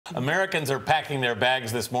Americans are packing their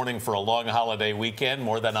bags this morning for a long holiday weekend.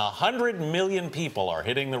 More than 100 million people are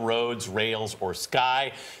hitting the roads, rails, or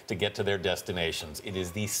sky to get to their destinations. It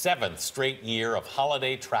is the 7th straight year of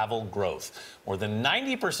holiday travel growth. More than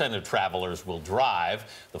 90% of travelers will drive.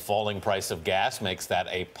 The falling price of gas makes that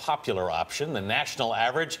a popular option. The national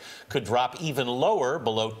average could drop even lower,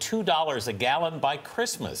 below $2 a gallon by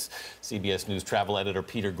Christmas. CBS News travel editor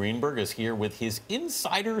Peter Greenberg is here with his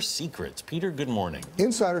insider secrets. Peter, good morning.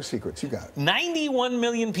 Insider secrets, you got it. 91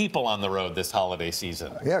 million people on the road this holiday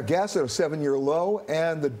season. Yeah, gas at a 7-year low,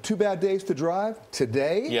 and the 2 bad days to drive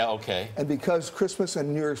today. Yeah, okay. And because Christmas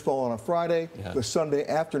and New Year's fall on a Friday, the Sunday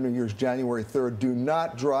after New Year's, January 3rd, do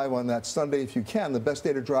not drive on that Sunday if you can. The best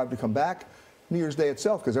day to drive to come back, New Year's Day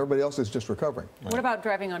itself, because everybody else is just recovering. Right. What about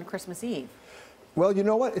driving on Christmas Eve? Well, you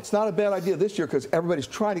know what? It's not a bad idea this year because everybody's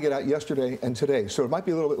trying to get out yesterday and today, so it might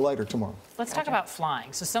be a little bit lighter tomorrow. Let's talk about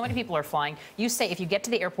flying. So many people are flying. You say if you get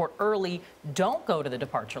to the airport early, don't go to the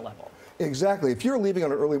departure level. Exactly. If you're leaving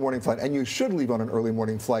on an early morning flight, and you should leave on an early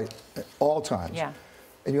morning flight at all times,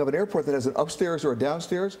 and you have an airport that has an upstairs or a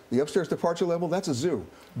downstairs, the upstairs departure level, that's a zoo.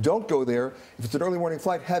 Don't go there. If it's an early morning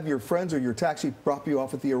flight, have your friends or your taxi drop you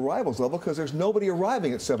off at the arrivals level because there's nobody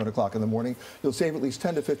arriving at 7 o'clock in the morning. You'll save at least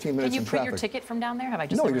 10 to 15 minutes in traffic. Can you print your ticket from down there? Have I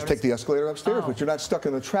just No, you just take the escalator upstairs, but you're not stuck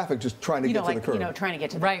in the traffic just trying to get to the curb. You know, trying to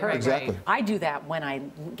get to the curb. Exactly. I do that when I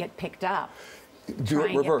get picked up. Do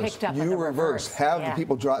it reverse. You reverse. Have the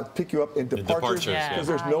people pick you up in departures because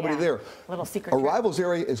there's nobody there. Little secret Arrivals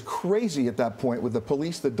area is crazy at that point with the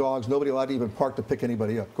police, the dogs, nobody allowed to even park to pick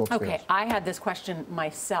anybody up. Go upstairs. Okay, I had this question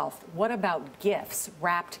myself. What about gifts,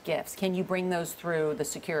 wrapped gifts? Can you bring those through the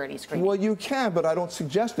security screen? Well, you can, but I don't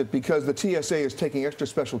suggest it because the TSA is taking extra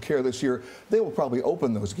special care this year. They will probably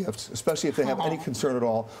open those gifts, especially if they have any concern at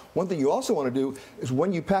all. One thing you also want to do is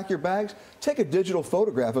when you pack your bags, take a digital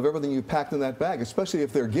photograph of everything you packed in that bag, especially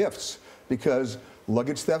if they're gifts, because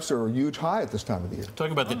luggage thefts are a huge high at this time of the year.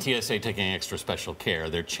 Talking about the TSA taking extra special care,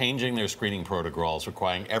 they're changing their screening protocols,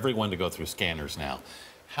 requiring everyone to go through scanners now.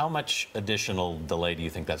 How much additional delay do you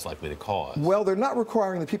think that's likely to cause? Well, they're not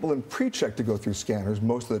requiring the people in pre-check to go through scanners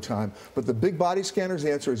most of the time, but the big body scanners,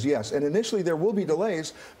 the answer is yes. And initially there will be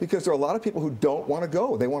delays because there are a lot of people who don't want to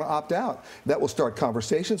go. They want to opt out. That will start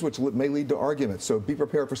conversations, which may lead to arguments. So be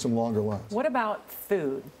prepared for some longer lines. What about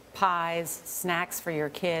food? Pies, snacks for your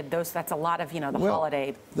kid, that's a lot of, the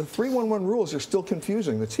holiday. The 311 rules are still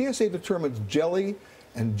confusing. The TSA determines jelly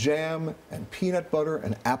and jam and peanut butter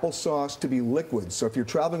and applesauce to be liquids. So if you're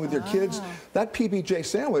traveling with your kids, that PBJ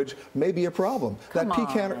sandwich may be a problem. That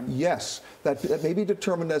pecan, yes, that may be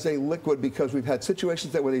determined as a liquid because we've had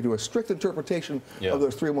situations where they do a strict interpretation of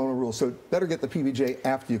those 311 rules. So better get the PBJ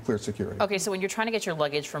after you clear security. Okay, so when you're trying to get your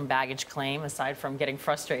luggage from baggage claim, aside from getting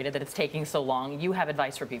frustrated that it's taking so long, you have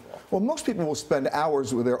advice for people? Well, most people will spend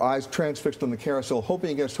hours with their eyes transfixed on the carousel, hoping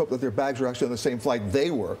against hope that their bags are actually on the same flight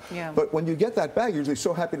they were. But when you get that bag, you're usually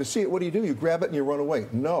so happy to see it. What do? You grab it and you run away.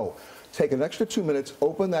 No. Take an extra 2 minutes,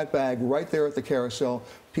 open that bag right there at the carousel.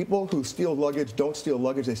 People who steal luggage don't steal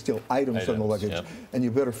luggage, they steal items from the luggage. And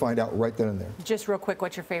you better find out right then and there. Just real quick,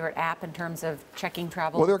 what's your favorite app in terms of checking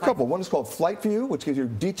travel? Well, there are a couple. One is called Flight View, which gives you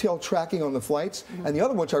detailed tracking on the flights. And the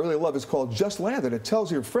other one, which I really love, is called Just Landed. It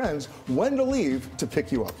tells your friends when to leave to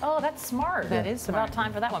pick you up. Oh, that's smart. That is smart. It's about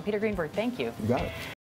time for that one. Peter Greenberg, thank you. You got it.